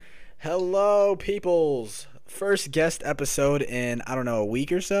Hello, peoples. First guest episode in I don't know a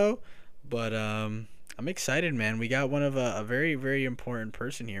week or so, but I'm excited, man. We got one of a very very important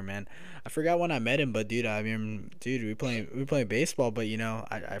person here, man. I forgot when I met him, but dude, I mean, dude, we playing baseball, but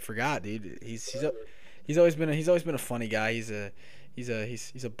I forgot, dude. He's always been a funny guy. He's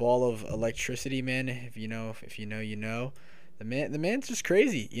a ball of electricity, man. If you know, you know. The man's just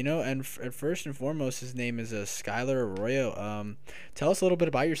crazy, And first and foremost, his name is Schyler Arroyo. Tell us a little bit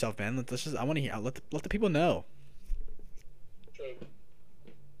about yourself, man. Let's just I want to hear. Let the people know. So,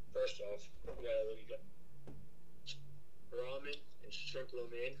 first off, we gotta look at ramen and shrimp lo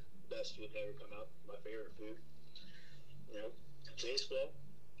mein. Best food ever come out. My favorite food. You know, baseball.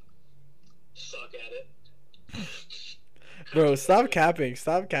 Suck at it. Bro, stop capping.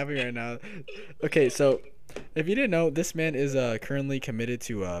 Stop capping right now. Okay, so if you didn't know, this man is currently committed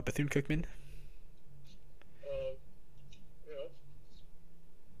to Bethune-Cookman. Um, you know,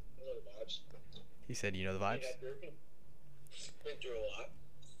 the vibes. He said, "You know the vibes." Been through a lot.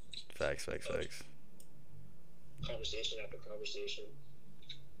 Facts, facts, facts. Conversation after conversation.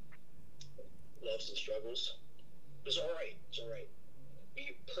 Loves and struggles. It's alright. It's alright.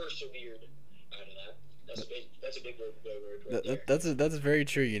 We persevered out of that. That's a big word right there. That's very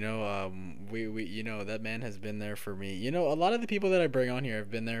true. We that man has been there for me. A lot of the people that I bring on here have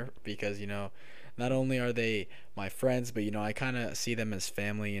been there because not only are they my friends, but I kind of see them as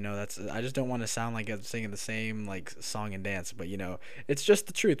family. I just don't want to sound like I'm singing the same like song and dance, but it's just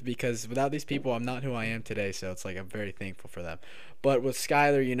the truth because without these people, I'm not who I am today. So it's like I'm very thankful for them. But with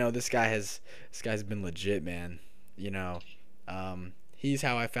Skyler, this guy's been legit, man. He's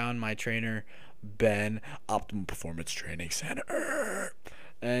how I found my trainer, Ben, Optimal Performance Training Center.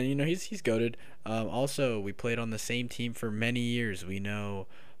 And he's goated. Also, we played on the same team for many years. We know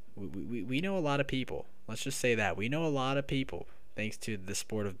a lot of people. Let's just say that we know a lot of people thanks to the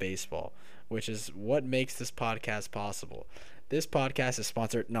sport of baseball, which is what makes this podcast possible. This podcast is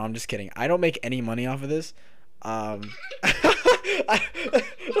sponsored. No, I'm just kidding. I don't make any money off of this. I,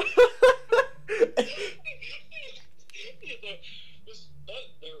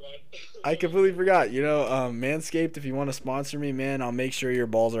 Never mind. I completely forgot. Manscaped. If you want to sponsor me, man, I'll make sure your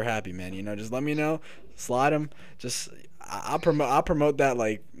balls are happy, man. Just let me know. Slide them. Just I'll promote that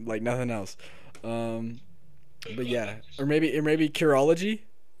like nothing else. But yeah, or maybe Curology.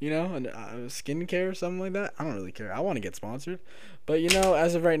 And skincare or something like that. I don't really care. I want to get sponsored, but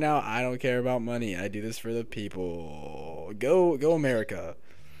as of right now, I don't care about money. I do this for the people. Go America.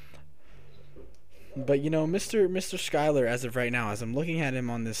 But Mr. Schuyler, as of right now, as I'm looking at him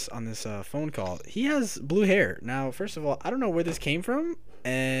on this phone call, he has blue hair. Now, first of all, I don't know where this came from,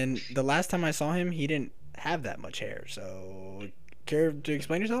 and the last time I saw him, he didn't have that much hair. So, care to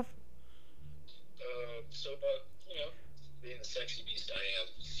explain yourself? Being the sexy beast I am,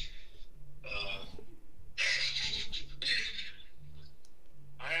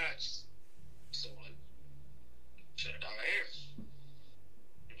 I asked someone, should I dye my hair?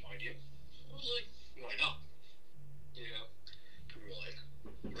 Remind you? I was like, why not? People were like,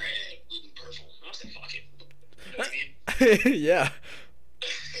 red, blue, and purple. And I was like, fuck it. You know what I mean? Yeah.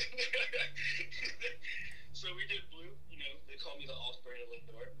 So we did blue. They call me the off-brand of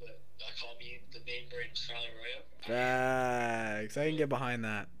Lindor, but I call me the main brand of Skyler Arroyo. Facts. I can get behind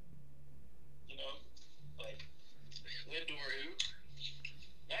that. Like Lindor who?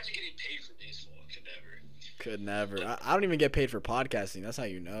 Imagine getting paid for baseball. Could never. Could never. I don't even get paid for podcasting. That's how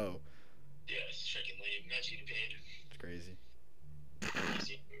you know. Yeah, it's freaking lame. Imagine getting paid. It's crazy. And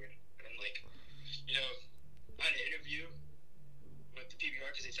I had an interview with the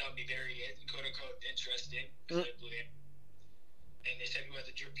PBR because they found me very quote unquote interesting. Because I blew hair. And they said who had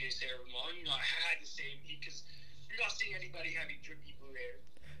the drippiest hair of them all. I had the same heat because you're not seeing anybody having drippy blue hair.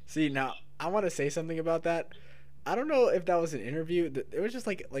 See, now I want to say something about that. I don't know if that was an interview. It was just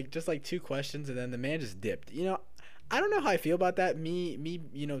like two questions, and then the man just dipped. I don't know how I feel about that. Me,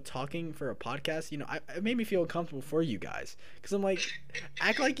 talking for a podcast. It made me feel uncomfortable for you guys because I'm like,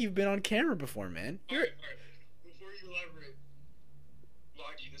 act like you've been on camera before, man. All right. Before you elaborate,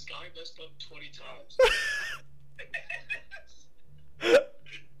 mind you, this guy messed up 20 times. We were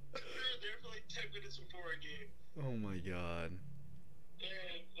there for like 10 minutes before a game. Oh my god.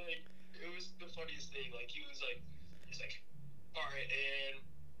 And it was the funniest thing. He's like, all right, and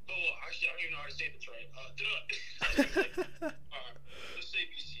actually, I don't even know how to say this right. All right, let's say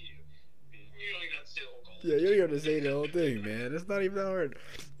BCU. You don't even have to say the whole call. Yeah, you don't have to say the whole thing, man. It's not even that hard.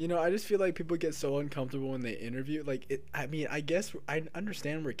 I just feel like people get so uncomfortable when they interview. I guess I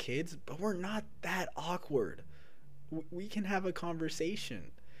understand we're kids, but we're not that awkward. We can have a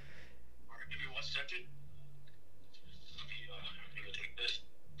conversation. All right, give me 1 second. Let me take this.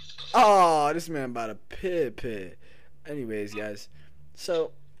 Oh, this man about a pit. Anyways, guys,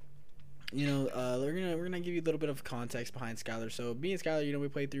 so we're gonna give you a little bit of context behind Skyler. So me and Skyler, we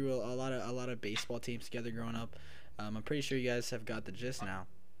played through a lot of baseball teams together growing up. I'm pretty sure you guys have got the gist now.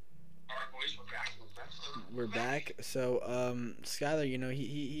 Our boys were back. We're back. So Skyler,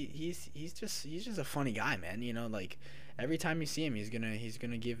 he's just a funny guy, man. Like every time you see him, he's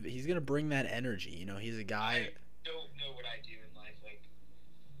gonna bring that energy. He's a guy. I don't know what I do in life. Like,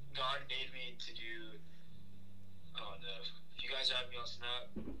 God made me to do. Oh no! If you guys have me on Snap,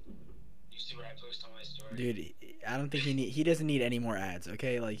 you see what I post on my story. Dude, I don't think he doesn't need any more ads.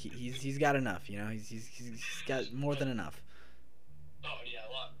 Okay, like he's got enough. He's got more than enough. Oh yeah,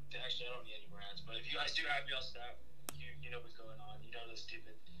 a lot. Actually, I don't need any more ads. But if you guys do have me on Snap, you know what's going on. You know those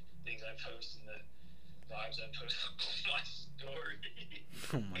stupid things I post and the vibes I post on my story.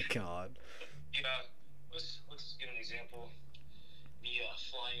 Oh my god. Yeah, let's give an example. Me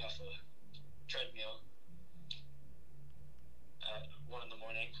flying off a treadmill at 1 in the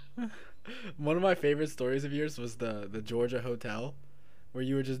morning. One of my favorite stories of yours was the Georgia hotel, where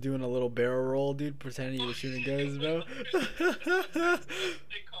you were just doing a little barrel roll, dude, pretending you were shooting guns, bro.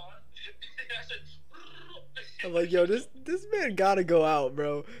 I'm like, yo, this man gotta go out,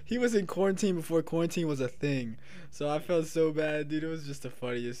 bro. He was in quarantine before quarantine was a thing, so I felt so bad, dude. It was just the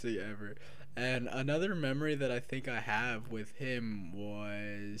funniest thing ever. And another memory that I think I have with him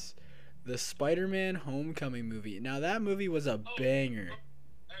was the Spider-Man Homecoming movie. Now that movie was a banger.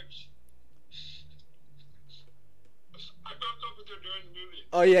 I broke up with her during the movie.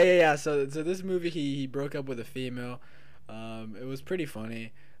 Oh yeah. So this movie he broke up with a female. It was pretty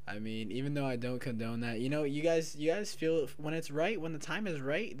funny. I mean, even though I don't condone that, you guys feel when it's right, when the time is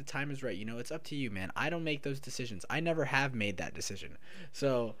right, the time is right. It's up to you, man. I don't make those decisions. I never have made that decision.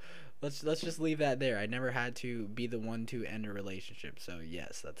 So let's just leave that there. I never had to be the one to end a relationship. So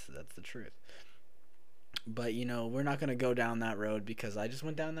yes, that's the truth. But we're not gonna go down that road because I just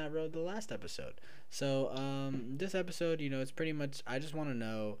went down that road the last episode. So this episode, it's pretty much I just want to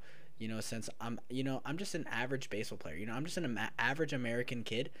know, since I'm just an average baseball player. I'm just an average American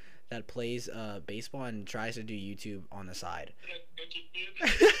kid that plays baseball and tries to do YouTube on the side.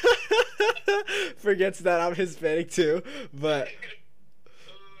 Forgets that I'm Hispanic too, but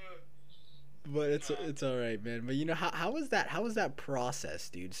it's all right, man. But how was that process,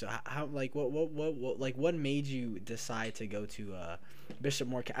 dude? So how like what made you decide to go to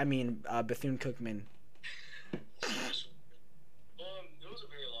Bethune-Cookman? It was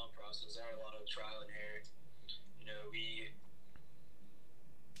a very long process. I had a lot of trial and error.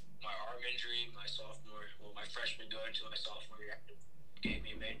 My arm injury, my freshman going to my sophomore year gave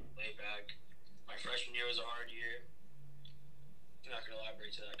me a lay back. My freshman year was a hard year. I'm not gonna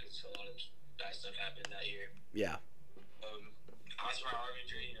elaborate to that because a lot of bad stuff happened that year. Yeah. After my arm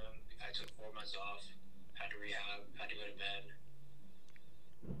injury, I took 4 months off, had to rehab, had to go to bed.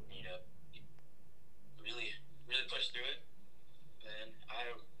 Really, really pushed through it. And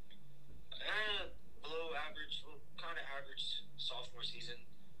I below average, kind of average sophomore season.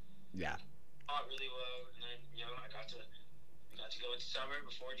 Yeah. Not really well, and then I got to go into summer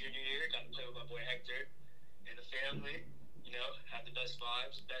before junior year. Got to play with my boy Hector and the family. Had the best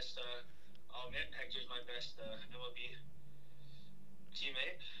vibes, best. Hector's my best MLB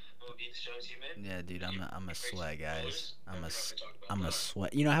teammate. MLB the show teammate. Yeah, dude, I'm a sweat, guys. I'm a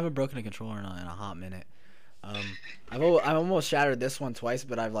sweat. I haven't broken a controller in a hot minute. I've almost shattered this one twice,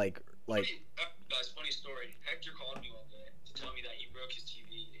 but I've like. Guys, funny story. Hector called me one day to tell me that he broke his TV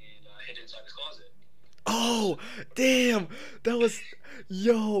and hid it inside his closet. Oh, damn! That was,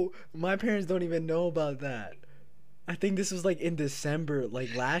 my parents don't even know about that. I think this was like in December,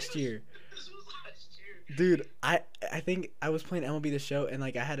 like last year. This was last year. Dude, I think I was playing MLB The Show and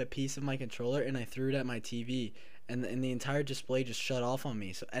like I had a piece of my controller and I threw it at my TV and the entire display just shut off on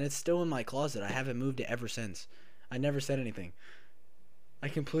me. So and it's still in my closet. I haven't moved it ever since. I never said anything. I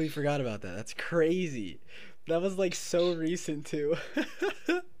completely forgot about that. That's crazy. That was like so recent too.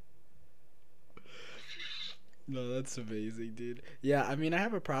 No, that's amazing, dude. Yeah, I mean, I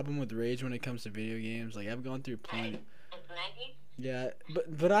have a problem with rage when it comes to video games. Like, I've gone through plenty. A problem? Yeah,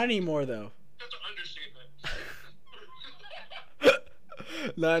 but not anymore though. That's an understatement.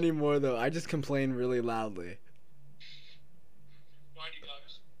 Not anymore though. I just complain really loudly. Mind you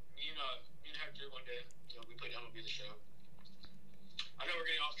guys, me and Hector one day, we played MLB The Show. I know we're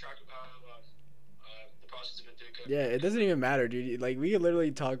getting off track of how the process of it. Yeah, it doesn't even matter, dude. Like, we could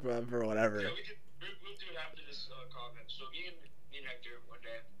literally talk about it for whatever. Yeah, we'll do it after this comment. So me and Hector one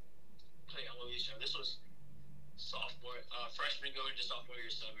day played MLB Show. This was freshman going to sophomore year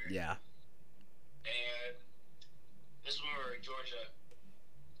summer. Yeah. And this is when we were in Georgia.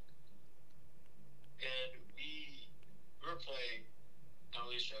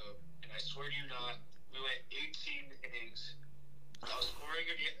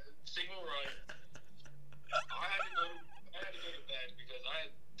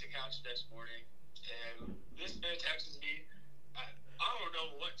 practice next morning, and this man texts me. I don't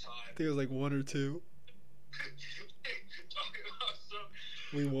know what time. I think it was like 1 or 2. Talking about some.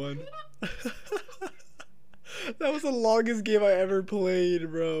 We won. That was the longest game I ever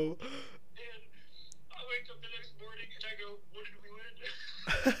played, bro. And I wake up the next morning and I go, "What did we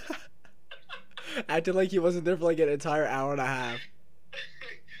win?" Acted like he wasn't there for like an entire hour and a half.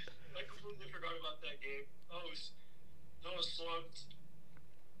 I completely forgot about that game. I was slumped.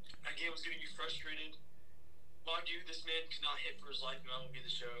 That game was getting me frustrated. Mind you, this man could not hit for his life, and I won't be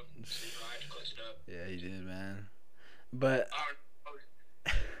the show. So I had to clutch it up. Yeah, he did, man. But I don't know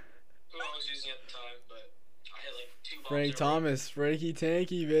who I was using at the time, but I hit like 2 bombs. Frank Thomas, Frankie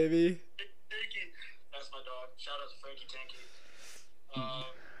Tanky, baby. Tanky. That's my dog. Shout out to Frankie Tanky. I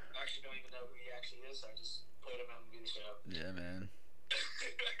actually don't even know who he actually is. I just played him out and be the show. Yeah, man.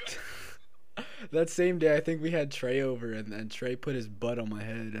 That same day, I think we had Trey over, and Trey put his butt on my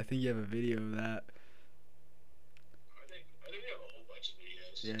head. I think you have a video of that. I think we have a whole bunch of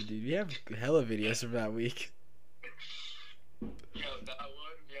videos. Yeah, dude, we have hella videos from that week. You have that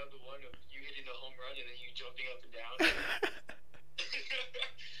one. You have the one of you hitting the home run and then you jumping up and down.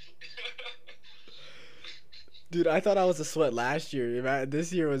 Dude, I thought I was a sweat last year.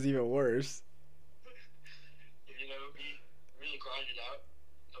 This year was even worse. You know, he really grinded out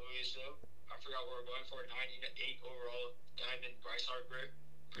a couple weeks ago. I forgot what we're going for. 98 overall diamond Bryce Harper.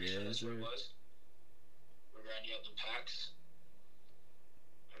 Pretty sure that's what it was. We're grinding out the packs.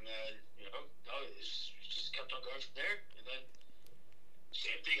 And then, it just kept on going from there. And then,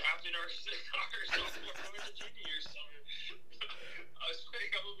 same thing happened our sophomore going to junior year summer. I was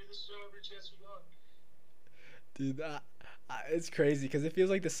playing up with the show every chance we got. Dude, it's crazy because it feels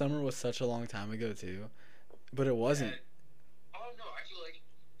like the summer was such a long time ago, too. But it wasn't. Oh, no, I feel like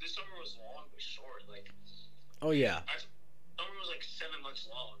this summer was long but short. Like, oh, yeah. Summer was like 7 months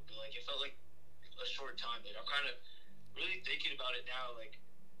long, but like it felt like a short time. Like, I'm kind of really thinking about it now. Like,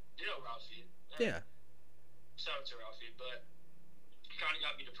 Ralphie. Yeah. Shout out to Ralphie, but it kind of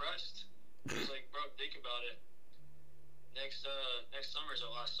got me depressed. I was like, bro, think about it. Next summer is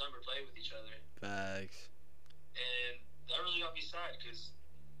our last summer playing with each other. Facts. And that really got me sad because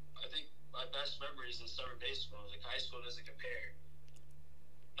I think my best memories is summer baseball. Like, high school doesn't compare.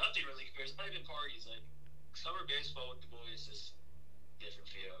 Nothing really compares. Not even parties. Like, summer baseball with the boys is different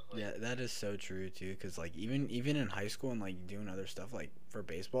feel. Like, yeah, that is so true too. Cause like even in high school and like doing other stuff like for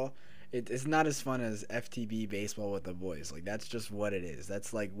baseball, it's not as fun as FTB baseball with the boys. Like that's just what it is.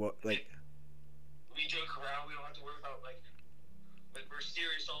 That's like what like. We joke around. We don't have to worry about like we're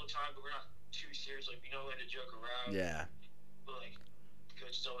serious all the time, but we're not too serious. Like, we know when to joke around. Yeah. But like, the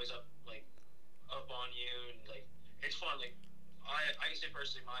coach is always up on you, and like it's fun. Like, I can say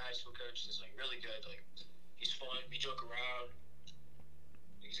personally, my high school coach is like really good. Like, he's fun. We joke around.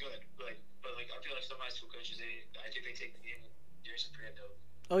 He's good. But I feel like some high school coaches, I think they take the game seriously pretty though.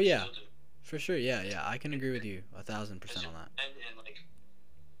 Oh yeah, for sure. Yeah, I can agree with you 1,000% on that. And like,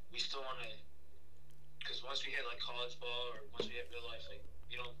 we still want to, because once we hit like college ball or once we hit real life, like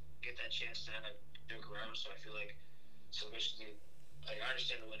you don't get that chance to joke around. So I feel like some coaches need. Like, I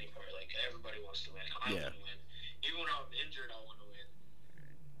understand the winning part. Like, everybody wants to win. I want to win. Even when I'm injured, I want to win.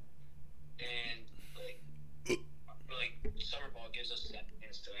 And like summer ball gives us that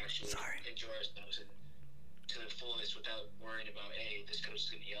chance to actually enjoy ourselves and to the fullest without worrying about, hey, this coach is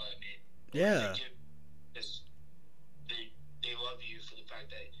gonna yell at me. Yeah. Because they love you for the fact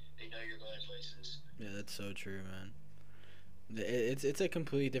that they know you're going places. Yeah, that's so true, man. It's a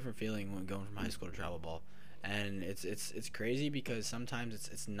completely different feeling when going from high school to travel ball. And it's crazy because sometimes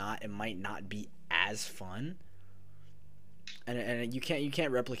it might not be as fun, and you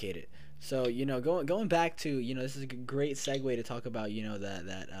can't replicate it. So going back to this is a great segue to talk about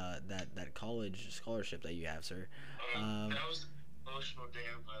that college scholarship that you have, sir. That was the emotional day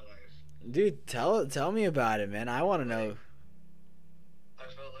of my life. Dude, tell me about it, man. I want to know. I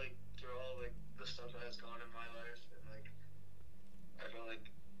felt like through all like the stuff that has gone in my life, and like I felt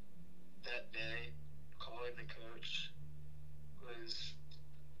like that day. Calling the coach was,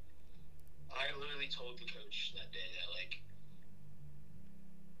 I literally told the coach that day that like,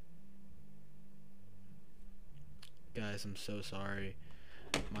 guys, I'm so sorry.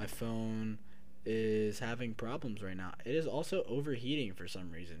 My phone is having problems right now. It is also overheating for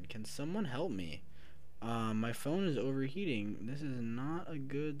some reason. Can someone help me? My phone is overheating. This is not a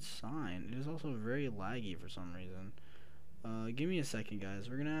good sign. It is also very laggy for some reason. Give me a second, guys.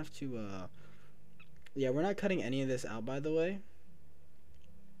 We're gonna have to yeah, we're not cutting any of this out, by the way.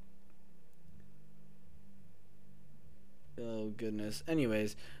 Oh, goodness.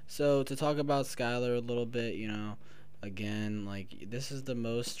 Anyways, so to talk about Schyler a little bit, again, like this is the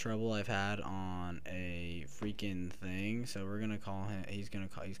most trouble I've had on a freaking thing. So we're gonna call him. He's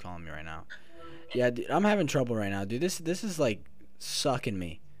calling me right now. Yeah, dude, I'm having trouble right now, dude. This is like sucking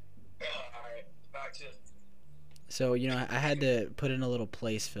me. Alright, back to So I had to put in a little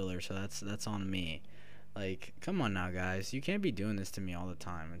place filler, so that's on me. Like, come on now, guys. You can't be doing this to me all the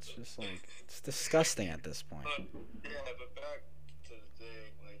time. It's just like it's disgusting at this point. but back to the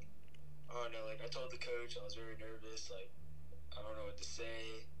thing, like, I don't know, like, I told the coach I was very nervous, like, I don't know what to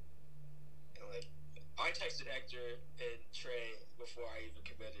say, and, like, I texted Hector and Trey before I even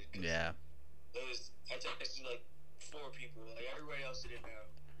committed, Yeah. I texted, like, 4 people, like, everybody else didn't know,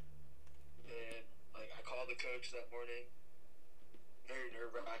 and, like, I called the coach that morning, very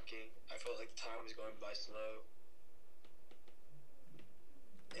nerve-wracking. I felt like the time was going by slow.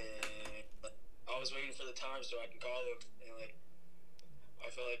 And like, I was waiting for the time so I can call him. And like,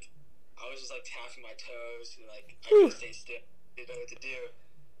 I felt like I was just like tapping my toes and like I couldn't stay still. Didn't know what to do.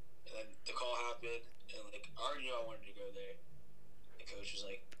 And then the call happened. And like, I already knew I wanted to go there. The coach was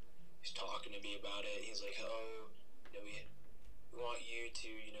like, he's talking to me about it. He's like, oh, we want you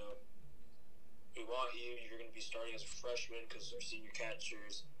to, we want you. You're going to be starting as a freshman because our senior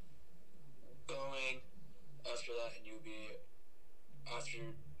catcher's going after that, and you'll be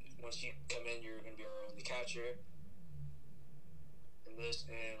once you come in, you're going to be our only catcher.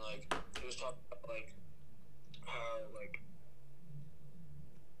 And like it was talking about like how like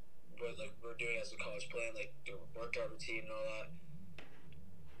what like we're doing as a college plan, like the workout routine and all that.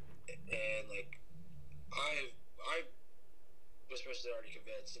 And like I was supposed to already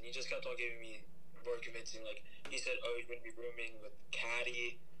convinced, and he just kept on giving me more convincing. Like he said, oh, he's going to be rooming with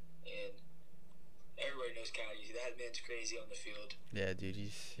Caddy, and everybody knows Caddy. That man's crazy on the field. Yeah, dude,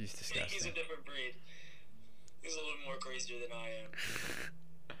 he's disgusting. He's a different breed. He's a little more crazier than I am.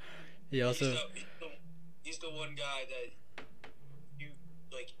 He also he's the one guy that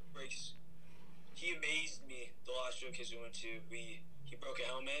breaks. He amazed me the last showcase we went to. He broke a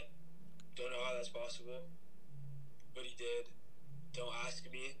helmet. Don't know how that's possible, but he did. Don't ask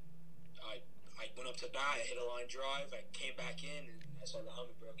me. I went up to bat, I hit a line drive, I came back in, and I saw the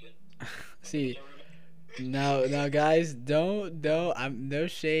helmet broken. See, now, guys, don't. I'm no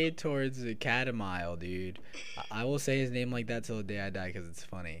shade towards Catamile, dude. I will say his name like that till the day I die because it's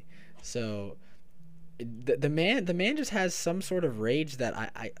funny. So, the man just has some sort of rage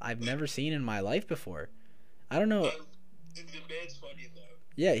that I've never seen in my life before. I don't know. The man's funny though.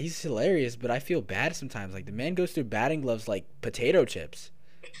 Yeah, he's hilarious, but I feel bad sometimes. Like the man goes through batting gloves like potato chips.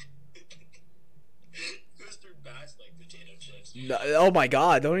 Goes through bats like potato chips. No, oh my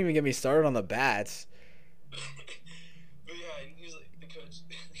God! Don't even get me started on the bats. But yeah, and he's like the coach.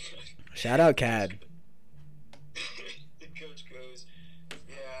 Shout out Cad. The coach goes,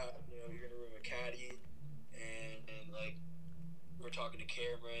 yeah, you're gonna room a Caddy, and like we're talking to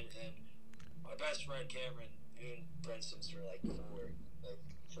Cameron, and my best friend Cameron, me and Brenson's for like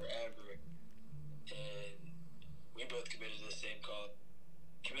forever, and we both committed to the same call.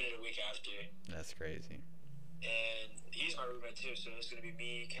 Committed a week after. That's crazy. And he's my roommate too, so it's gonna be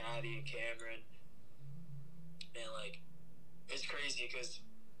me, Caddy, and Cameron. And like, it's crazy because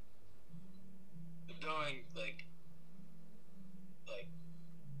knowing like,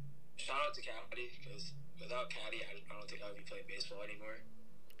 shout out to Caddy because without Caddy, I don't think I would be playing baseball anymore.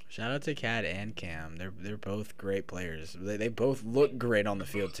 Shout out to Cad and Cam. They're both great players. They both look great on the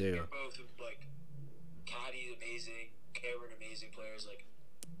field too. They're both like, Caddy's amazing, Cameron amazing players. Like,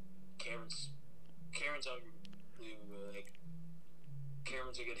 Cameron's unbelievable. Like,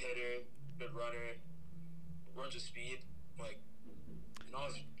 Cameron's a good hitter, good runner, runs with speed. Like,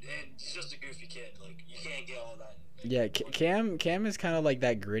 and he's just a goofy kid. Like, you can't get all that. Like, Yeah, Cam is kind of like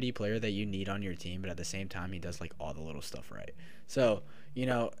that gritty player that you need on your team, but at the same time, he does like all the little stuff right. So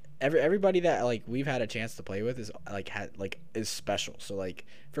everybody that like we've had a chance to play with is is special. So like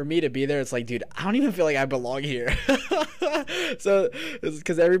for me to be there, it's like, dude, I don't even feel like I belong here. So it's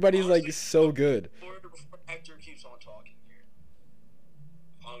because everybody's honestly, like so good. Before Hector keeps on talking here,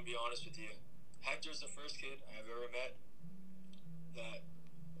 I'm gonna be honest with you. Hector's the first kid I've ever met that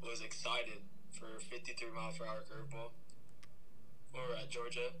was excited for a 53-mile-per-hour curveball or at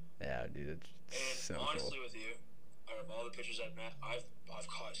Georgia. Yeah, dude, it's And so honestly, cool. with you, out of all the pitchers I've met, I've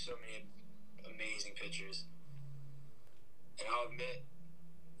caught so many amazing pitchers. And I'll admit,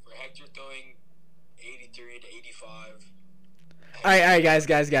 for Hector throwing 83 to 85. All right,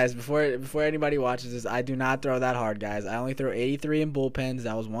 guys. Before anybody watches this, I do not throw that hard, guys. I only throw 83 in bullpens.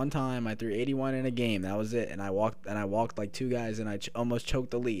 That was one time. I threw 81 in a game. That was it. And I walked like 2 guys, and I almost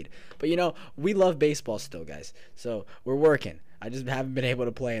choked the lead. But we love baseball still, guys. So we're working. I just haven't been able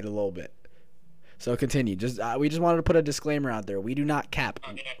to play it a little bit. So continue. Just we just wanted to put a disclaimer out there. We do not cap.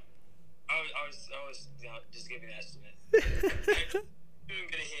 Yeah. I was just giving an estimate. I'm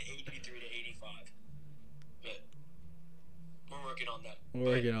gonna hit 83 to 85, but we're working on that.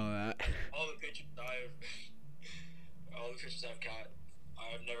 Working on that. All the pitches I've caught,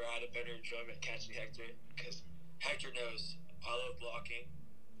 I've never had a better enjoyment catching Hector because Hector knows I love blocking.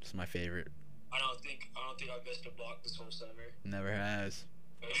 It's my favorite. I don't think I've missed a block this whole summer. Never has.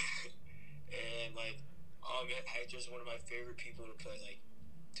 And Hector's one of my favorite people to play,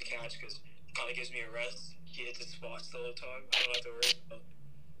 to catch because it kind of gives me a rest. He hits his spots the whole time. I don't have to worry about,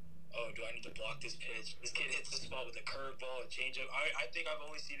 do I need to block this pitch? This kid hits the spot with a curveball, a changeup. I think I've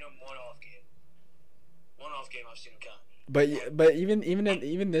only seen him one off game. One off game I've seen him count. But even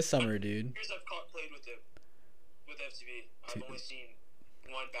this summer, dude. Years I've played with him, with FCB, I've only seen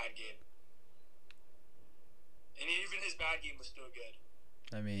one bad game. And even his bad game was still good.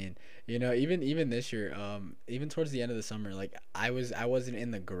 I mean, even this year, even towards the end of the summer, I wasn't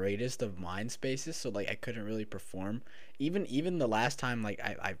in the greatest of mind spaces, so I couldn't really perform. Even the last time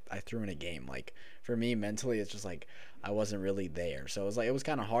I threw in a game, for me mentally, it's just I wasn't really there. So it was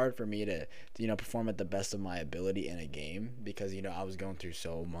kind of hard for me to perform at the best of my ability in a game because I was going through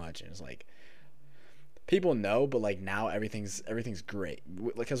so much, and it's people know, but now everything's great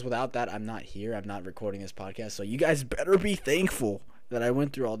because without that I'm not here. I'm not recording this podcast, so you guys better be thankful that I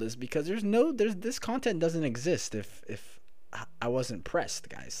went through all this because this content doesn't exist if I wasn't pressed,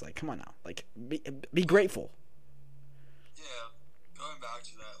 guys. Come on now, be grateful. Yeah, going back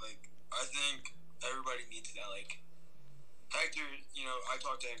to that, I think everybody needs that. Hector, I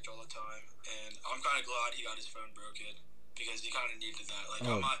talk to Hector all the time, and I'm kind of glad he got his phone broken because he kind of needed that.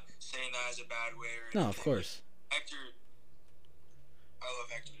 I'm not saying that as a bad way or anything. No, of course. Hector, I love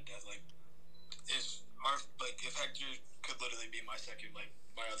Hector to death. If Hector could literally be my second, my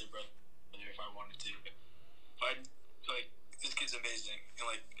other brother, if I wanted to. This kid's amazing,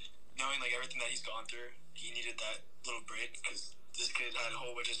 and knowing everything that he's gone through, he needed that little break because this kid had a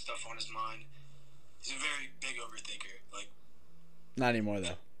whole bunch of stuff on his mind. He's a very big overthinker. Not anymore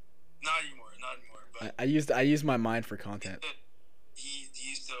though. Not anymore. But I used my mind for content. He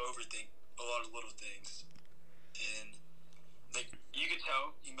used to overthink a lot of little things, and you could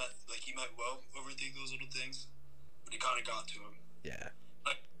tell he meant well overthink those little things, but it kind of got to him. Yeah.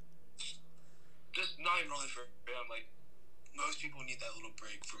 Just not even only for him. Most people need that little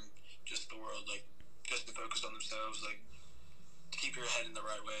break from just the world. Just to focus on themselves. To keep your head in the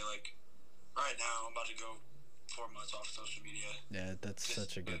right way. Right now, I'm about to go 4 months off social media. Yeah, that's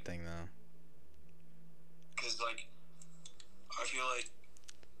such a good thing though. Because I feel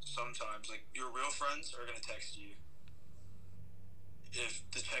sometimes your real friends are gonna text you if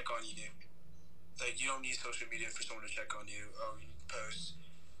to check on you. You don't need social media for someone to check on you. You need to post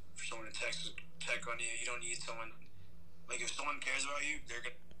for someone to check on you. You don't need someone if someone cares about you, they're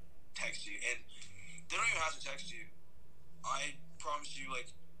gonna text you, and they don't even have to text you. I promise you,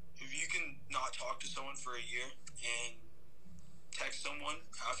 if you can not talk to someone for a year and text someone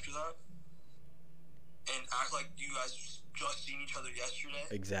after that and act like you guys just seen each other yesterday.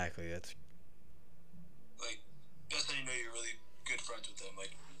 Exactly. That's how you know you're really good friends with them.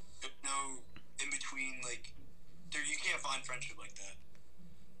 No in between. You can't find friendship like that.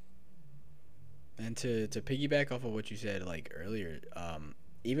 And to piggyback off of what you said earlier,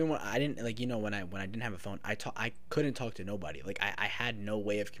 even when I didn't when I didn't have a phone, I couldn't talk to nobody. I had no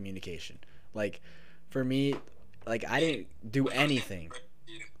way of communication. For me, I didn't do anything.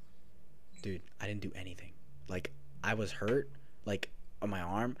 Dude, I didn't do anything. I was hurt on my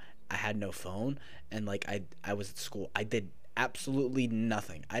arm. I had no phone, and I was at school. I did absolutely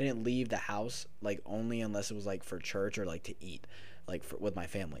nothing. I didn't leave the house only unless it was for church or to eat, with my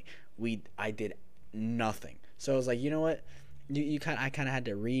family. I did nothing. So I was you know what? I kind of had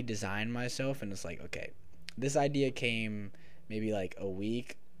to redesign myself, and it's okay, this idea came maybe a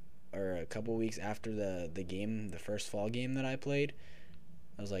week or a couple weeks after the game, the first fall game that I played.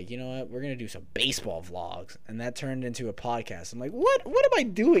 I was you know what? We're gonna do some baseball vlogs, and that turned into a podcast. I'm what am I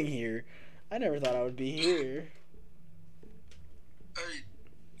doing here? I never thought I would be here.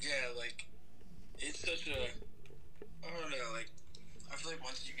 It's such a, I don't know, I feel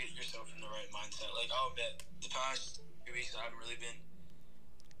once you get yourself in the right mindset, I'll admit, the past 2 weeks I haven't really been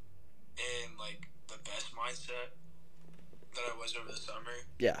in, the best mindset that I was over the summer.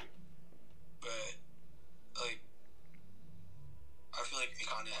 Yeah. But, I feel it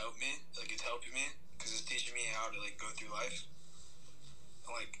kind of helped me, it's helping me, because it's teaching me how to, go through life.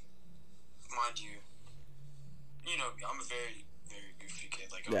 And, mind you, you know me, I'm a very, very goofy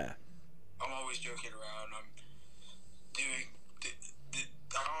kid. Yeah. I'm always joking around. I'm doing,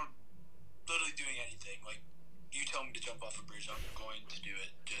 I'm literally doing off a bridge, I'm going to do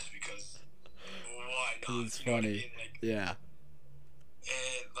it just because. Why not? It's You know what I funny. mean? Like, Yeah.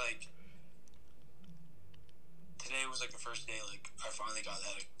 and like today was like the first day. Like I finally got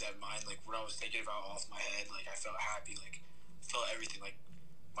that mind. Like what I was thinking about off my head. Like I felt happy. Like felt everything. Like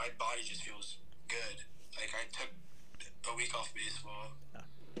my body just feels good. Like I took a week off baseball,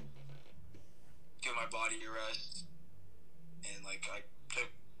 give my body a rest, and like I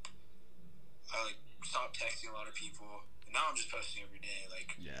like stopped texting a lot of people. And now I'm just posting every day.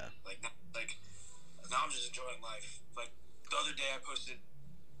 Like Yeah. like now I'm just enjoying life. Like the other day I posted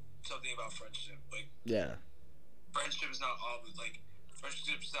something about friendship. Like Yeah. friendship is not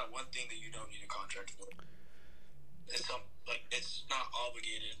friendship is that one thing that you don't need a contract for. It's not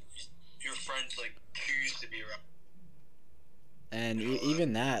obligated. Your friends like choose to be around. And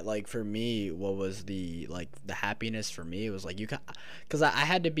even that, like for me, what was the happiness for me? It was like because I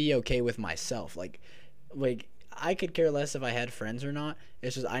had to be okay with myself. Like I could care less if I had friends or not.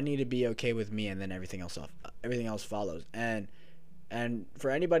 It's just I need to be okay with me, and then everything else follows. And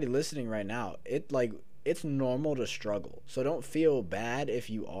for anybody listening right now, it's normal to struggle. So don't feel bad if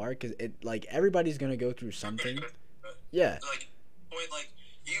you are, because everybody's gonna go through something. Yeah. Like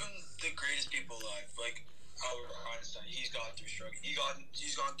even the greatest people alive, like Albert Einstein, he's gone through struggle. He's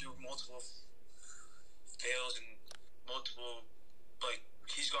gone through multiple fails and multiple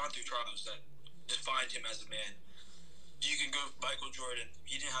he's gone through trials that defined him as a man. You can go Michael Jordan.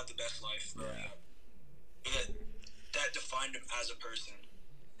 He didn't have the best life growing up, but that defined him as a person.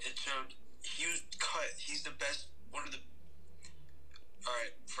 It showed he was cut. He's the best. One of the. All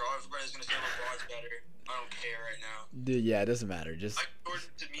right, for all everybody's gonna say LeBron's better. I don't care right now. Dude, yeah, it doesn't matter. Just Michael Jordan,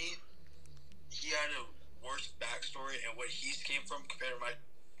 to me, he had a worse backstory, and what he's came from compared to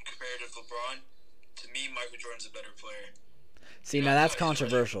LeBron. To me, Michael Jordan's a better player. see, now that's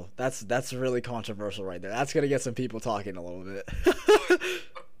controversial. That's really controversial right there. That's gonna get some people talking a little bit. I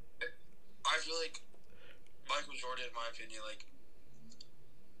feel like Michael Jordan, in my opinion, like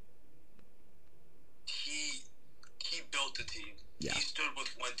he built the team. Yeah. He stood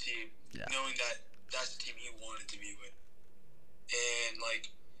with one team, knowing that that's the team he wanted to be with. And like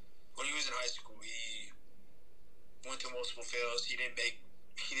when he was in high school, he went through multiple fails. He didn't make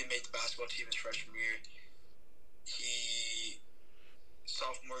the basketball team his freshman year.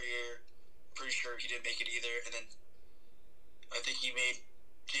 Sophomore year, pretty sure he didn't make it either. And then I think he made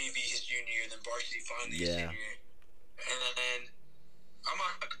JV his junior year, and then varsity finally his senior year. And then I'm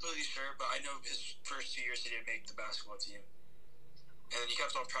not completely sure, but I know his first 2 years he didn't make the basketball team. And then he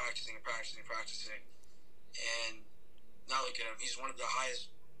kept on practicing. And now look at him. He's one of the highest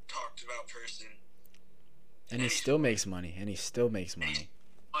talked about person. And he still makes money. Money.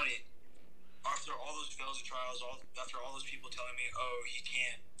 After all those fails and trials, after all those people telling me, oh, he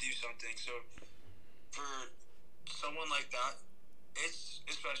can't do something. So for someone like that, it's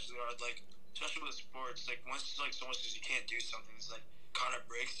especially hard. Like, especially with sports, like once someone says you can't do something, it's like kind of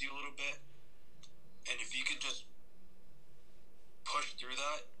breaks you a little bit. And if you can just push through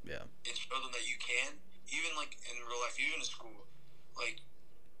that, and show them that you can, even like in real life, even in school, like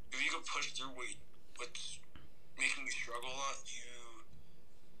if you can push through what's making you struggle a lot, you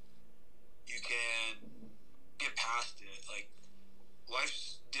can get past it. Like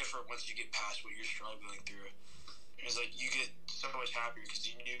life's different once you get past what you're struggling through. It's like you get so much happier because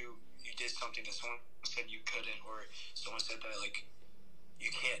you knew you did something that someone said you couldn't, or someone said that like you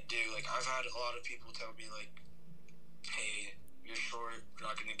can't do. Like I've had a lot of people tell me like, hey, you're short,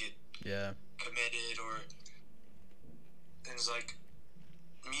 you're not gonna get committed, or things like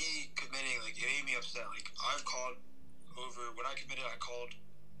me committing, like it made me upset. Like I've called over when I committed, I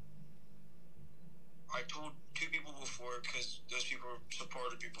told 2 people before because those people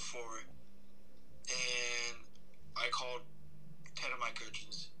supported me before, and I called 10 of my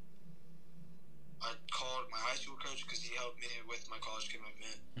coaches. I called my high school coach because he helped me with my college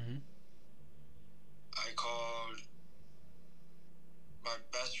commitment. Mm-hmm. I called my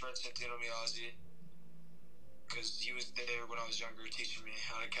best friend Santino Miazzi because he was there when I was younger teaching me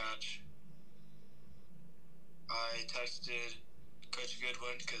how to catch. I texted Coach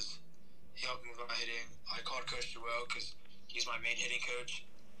Goodwin because he helped me with my hitting. I called Coach Joel because he's my main hitting coach.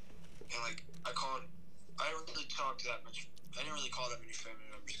 And like I didn't really talk to that much. I didn't really call that many family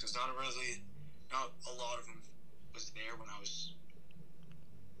members because not a lot of them was there when I was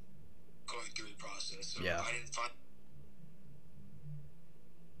going through the process. So I didn't find.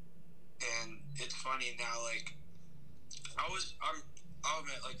 And it's funny now, like I'll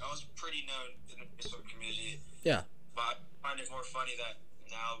admit, like I was pretty known in the Minnesota community. Yeah. But I find it more funny that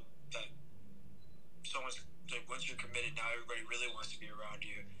now that someone's like, once you're committed, now everybody really wants to be around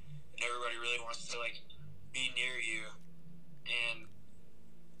you, and everybody really wants to like be near you. and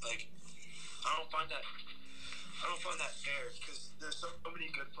like I don't find that fair because there's so many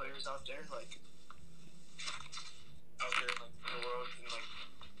good players out there in like the world, and like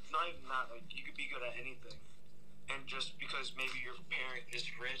not even that, like you could be good at anything, and just because maybe your parent is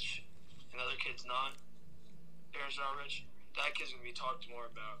rich and other kids not, parents are not rich, that kid's gonna be talked more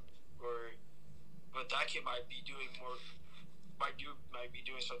about, or but that kid might be doing more, might be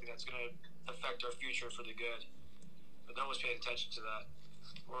doing something that's gonna affect our future for the good, but no one's paying attention to that.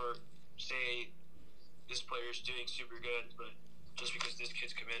 Or say this player is doing super good, but just because this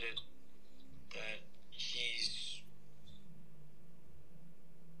kid's committed, that he's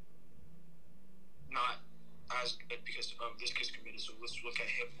not as good because this kid's committed, so let's look at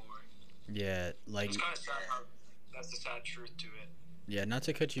him more. Yeah, like It's kind of sad how that's the sad truth to it. yeah, not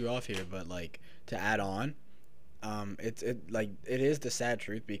to cut you off here, but like to add on, it is the sad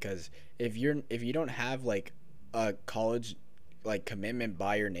truth because if you don't have like a college like commitment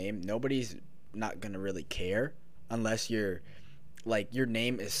by your name, nobody's not gonna really care unless you're like your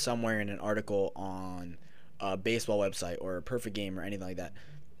name is somewhere in an article on a baseball website or a perfect game or anything like that.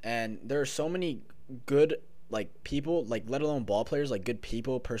 And there are so many good like people, like let alone ball players, like good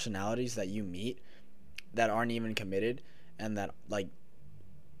people, personalities that you meet that aren't even committed and that like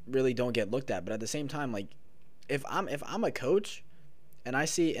really don't get looked at. But at the same time, like if I'm a coach and I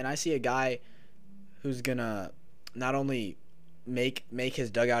see a guy who's gonna not only make his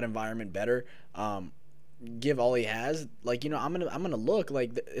dugout environment better, give all he has, like I'm gonna look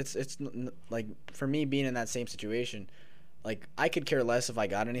like it's like for me being in that same situation, like I could care less if I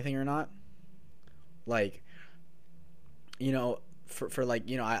got anything or not. Like for like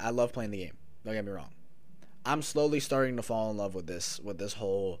I love playing the game. Don't get me wrong. I'm slowly starting to fall in love with this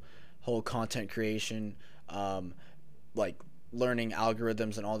whole content creation, um, like learning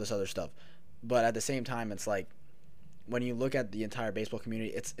algorithms and all this other stuff. But at the same time, it's like when you look at the entire baseball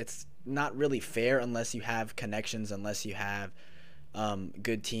community, it's not really fair unless you have connections, unless you have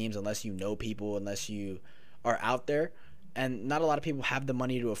good teams, unless you know people, unless you are out there. And not a lot of people have the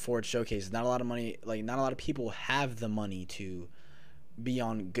money to afford showcases. Not a lot of money, like not a lot of people have the money to be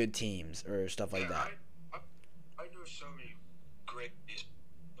on good teams or stuff like that. I know so many great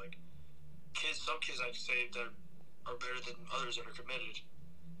like kids. Some kids I'd say that are better than others that are committed.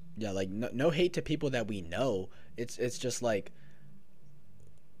 Yeah, like no hate to people that we know. It's just like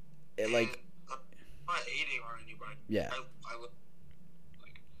And like I'm not hating on anybody. yeah. I love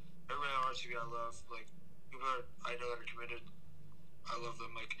like everybody on RTV. I love like people that I know that are committed. I love them.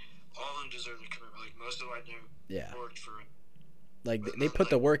 Like all of them deserve their commitment. Like most of them I knew Yeah. worked for it. Like But they then put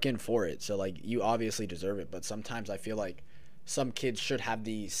the like work in for it, so like you obviously deserve it. But sometimes I feel like some kids should have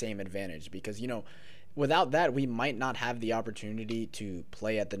the same advantage because without that we might not have the opportunity to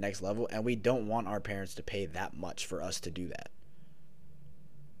play at the next level, and we don't want our parents to pay that much for us to do that.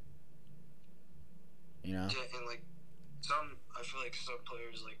 You know? yeah, and like I feel like some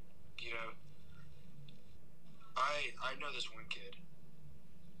players like you know I know this one kid.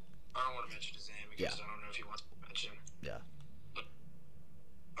 I don't want to mention his name Yeah. because I don't know if he wants to mention. Yeah. But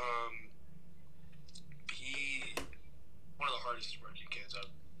he one of the hardest working kids I've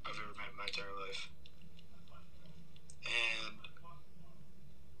ever met in my entire life, and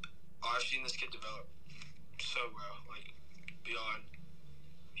I've seen this kid develop so well, like beyond.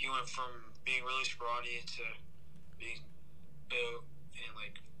 He went from being really scrawny to being built, and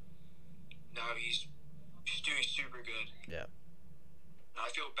like now he's doing super good. Yeah. And I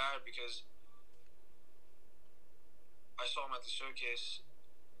feel bad because I saw him at the showcase,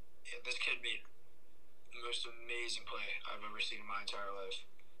 and this kid made the most amazing play I've ever seen in my entire life.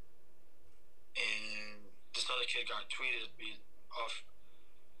 And this other kid got tweeted me off.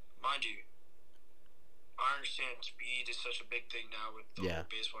 Mind you, I understand speed is such a big thing now with the Yeah. whole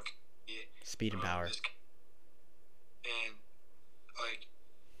baseball. Speed and power. And like,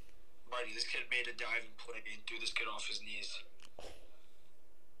 mind you, this kid made a diving play and threw this kid off his knees.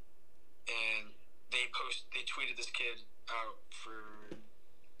 And they tweeted this kid out for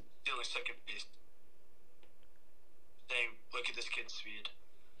stealing second base, saying, "Look at this kid's speed."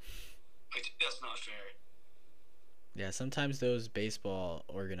 Like that's not fair. Yeah, sometimes those baseball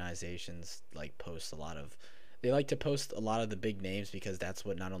organizations they like to post a lot of the big names because that's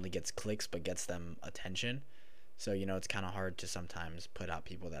what not only gets clicks but gets them attention. So, it's kind of hard to sometimes put out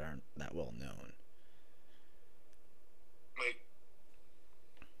people that aren't that well known. Like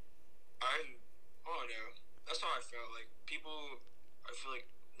I don't know. That's how I felt. Like people, I feel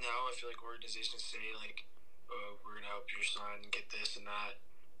like organizations say like, "Oh, we're gonna help your son get this and that,"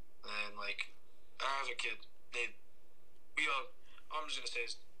 and then like I have a kid. I'm just gonna say,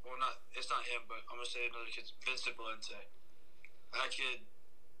 well, not it's not him, but I'm gonna say another kid's Vincent Valente. That kid,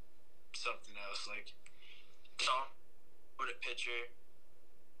 something else. Like, top pitcher,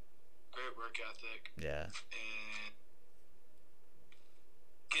 great work ethic. Yeah. And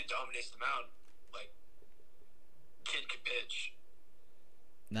kid dominates the mound. Like, kid can pitch.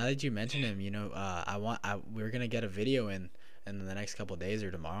 Now that you mention him, we're gonna get a video in the next couple of days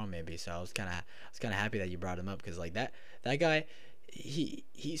or tomorrow maybe. So I was kind of happy that you brought him up because like that guy,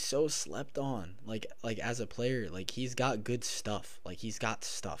 he's so slept on. Like as a player, like he's got good stuff. Like he's got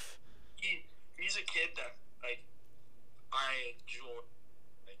stuff. He's a kid that like I enjoy.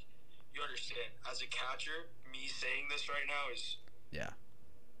 Like you understand, as a catcher, me saying this right now is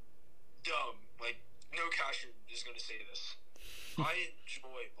dumb. Like no catcher is gonna say this. I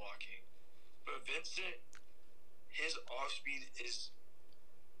enjoy blocking, but Vincent, his off speed is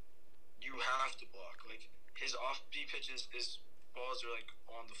you have to block. Like his off speed pitches, his balls are like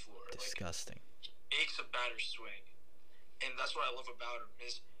on the floor. Disgusting. Like, aches a batter's swing, and that's what I love about him.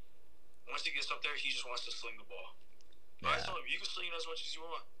 Is once he gets up there, he just wants to sling the ball. Yeah. I told him, you can sling it as much as you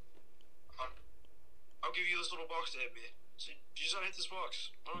want. I'll give you this little box to hit me. So you just gotta hit this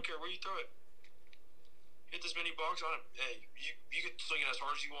box. I don't care where you throw it. Hit this mini box on him. Hey, you can swing it as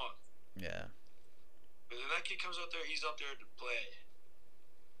hard as you want. Yeah. But then that kid comes out there, he's up there to play.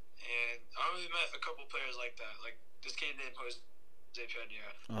 And I only met a couple players like that. Like this kid named Jose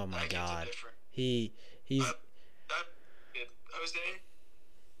Pena. Oh my God. He's that kid, Jose.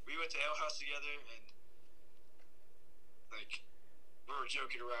 We went to Ale House together, and like we were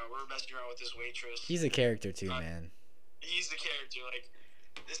joking around. We were messing around with this waitress. He's a character too, man. He's the character. Like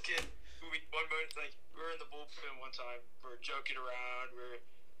this kid. One moment, like we were in the bullpen one time, we were joking around, we were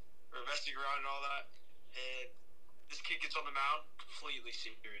messing around and all that, and this kid gets on the mound, completely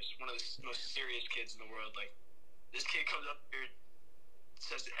serious, one of the most serious kids in the world. Like this kid comes up here,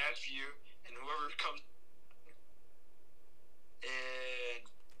 says "F you," and whoever comes and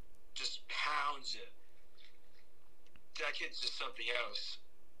just pounds it. That kid's just something else,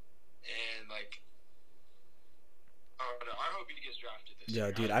 and like. Oh, no, I hope he gets drafted this year.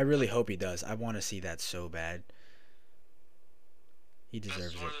 Dude, I really hope he does. I want to see that so bad. He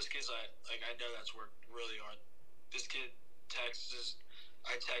deserves it. That's one of those kids I know that's worked really hard. This kid I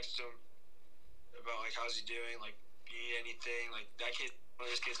text him about like how's he doing, like you need anything, like that kid. One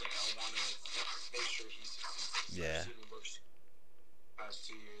of those kids like I want to make sure he's past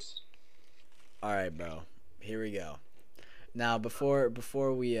 2 years. All right, bro. Here we go. Now before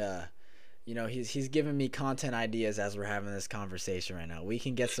we he's giving me content ideas as we're having this conversation right now. We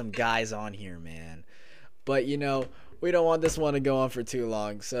can get some guys on here, man. But, we don't want this one to go on for too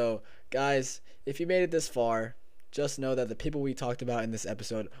long. So, guys, if you made it this far, just know that the people we talked about in this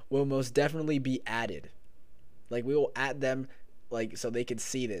episode will most definitely be added. Like, we will add them, like, so they can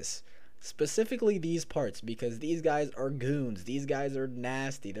see this. Specifically these parts, because these guys are goons. These guys are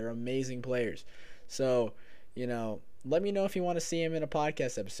nasty. They're amazing players. So, let me know if you want to see him in a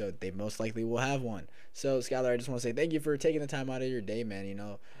podcast episode. They most likely will have one. So, Schyler, I just want to say thank you for taking the time out of your day, man.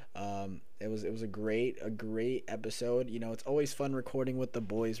 It was a great episode. It's always fun recording with the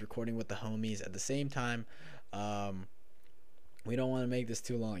boys, recording with the homies. At the same time, we don't want to make this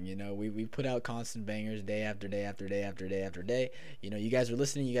too long. We put out constant bangers day after day after day after day after day. You guys are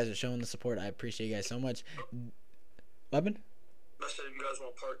listening. You guys are showing the support. I appreciate you guys so much. Weapon? I said if you guys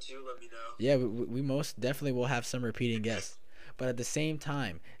want part 2, let me know. Yeah, we most definitely will have some repeating guests. But at the same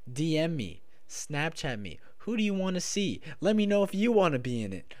time, DM me, Snapchat me. Who do you want to see? Let me know if you want to be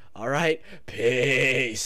in it. All right? Peace.